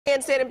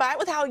and standing by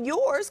with how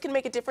yours can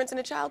make a difference in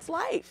a child's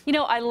life. You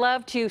know, I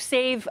love to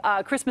save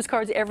Christmas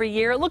cards every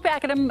year. Look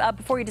back at them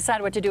before you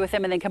decide what to do with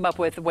them, and then come up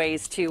with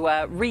ways to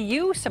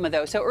reuse some of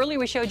those. So earlier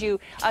we showed you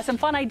some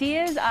fun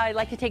ideas. I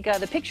like to take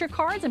the picture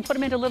cards and put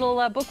them into a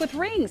little book with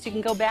rings. You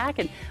can go back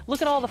and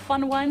look at all the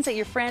fun ones that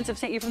your friends have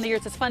sent you from the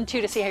years. It's fun,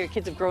 too, to see how your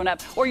kids have grown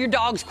up, or your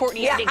dogs,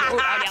 Courtney. Yeah.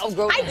 I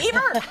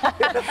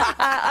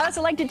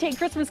also like to take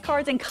Christmas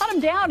cards and cut them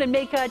down and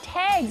make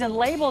tags and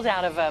labels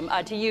out of them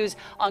to use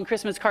on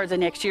Christmas cards of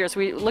next year. So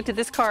we looked at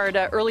this card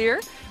earlier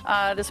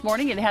this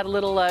morning, and it had a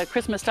little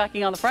Christmas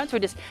stocking on the front. So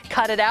we just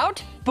cut it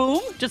out,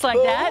 boom, just like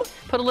that.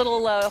 Put a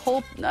little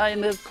hole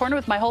in the corner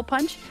with my hole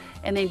punch,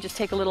 and then just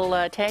take a little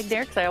tag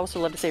there, because I also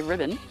love to save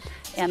ribbon.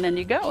 And then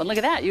you go, and look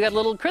at that. You got a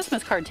little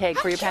Christmas card tag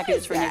for your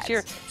packages for next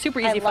year.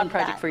 Super easy, fun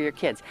project for your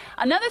kids.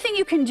 Another thing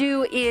you can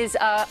do is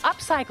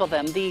upcycle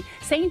them. The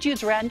St.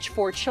 Jude's Ranch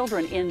for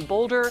Children in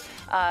Boulder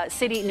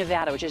City,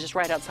 Nevada, which is just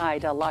right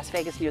outside Las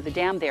Vegas near the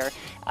dam there,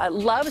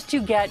 loves to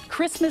get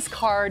Christmas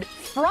card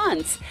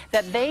fronts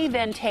that they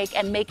then take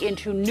and make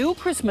into new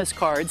Christmas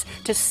cards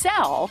to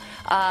sell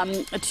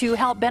to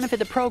help benefit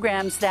the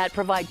programs that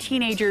provide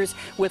teenagers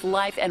with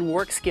life and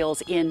work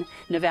skills in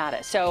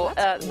Nevada. So,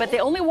 but they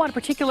only want a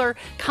particular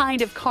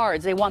kind of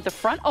cards. They want the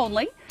front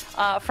only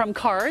from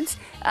cards,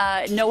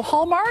 no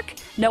Hallmark,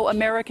 no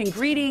American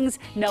Greetings,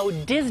 no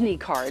Disney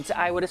cards.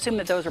 I would assume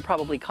that those are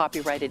probably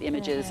copyrighted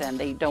images and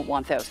they don't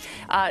want those.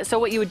 So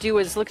what you would do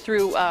is look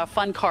through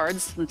fun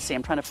cards. Let's see,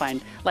 I'm trying to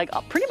find, like,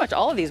 pretty much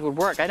all of these would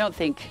work. I don't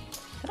think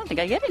I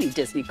get any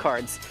Disney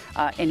cards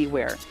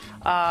anywhere.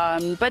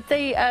 But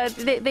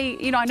they,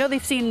 you know, I know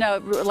they've seen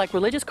like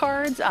religious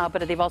cards,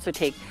 but they've also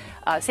taken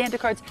Santa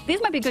cards. These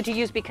might be good to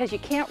use because you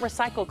can't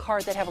recycle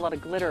cards that have a lot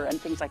of glitter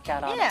and things like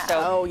that on them.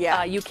 So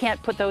you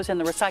can't put those in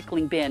the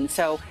recycling bin.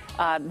 So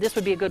this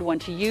would be a good one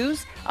to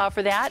use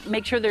for that.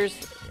 Make sure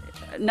there's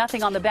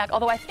nothing on the back,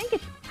 although I'm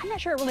not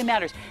sure it really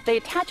matters. They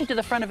attach it to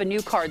the front of a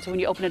new card, so when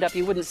you open it up,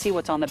 you wouldn't see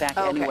what's on the back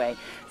anyway.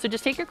 So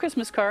just take your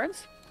Christmas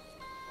cards.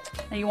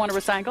 And you want to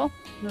recycle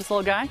this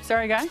little guy?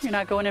 Sorry, guy, you're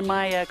not going in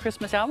my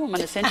Christmas album. I'm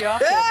going to send you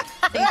off to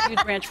St.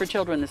 Jude's Ranch for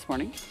Children this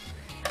morning.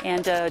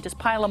 And just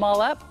pile them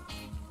all up,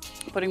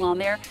 put them on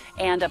there,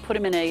 and put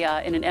them in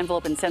an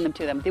envelope and send them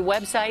to them. The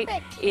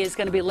website is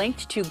going to be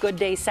linked to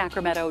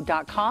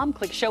gooddaysacramento.com.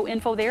 Click show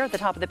info there at the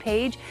top of the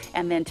page,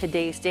 and then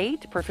today's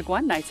date, perfect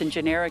one, nice and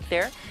generic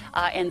there,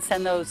 and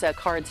send those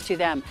cards to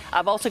them.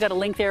 I've also got a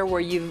link there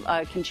where you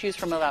can choose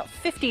from about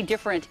 50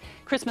 different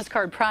Christmas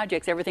card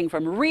projects, everything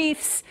from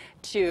wreaths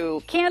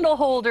to candle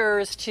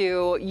holders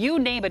to you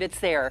name it, it's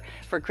there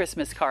for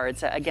Christmas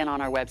cards, again on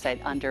our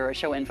website under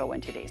show info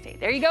and today's date.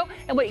 There you go.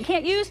 And what you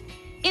can't use,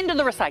 into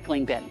the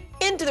recycling bin.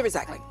 Into the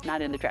recycling.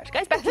 Not in the trash.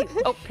 Guys, back to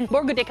you. Oh,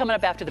 more Good Day coming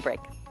up after the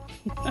break.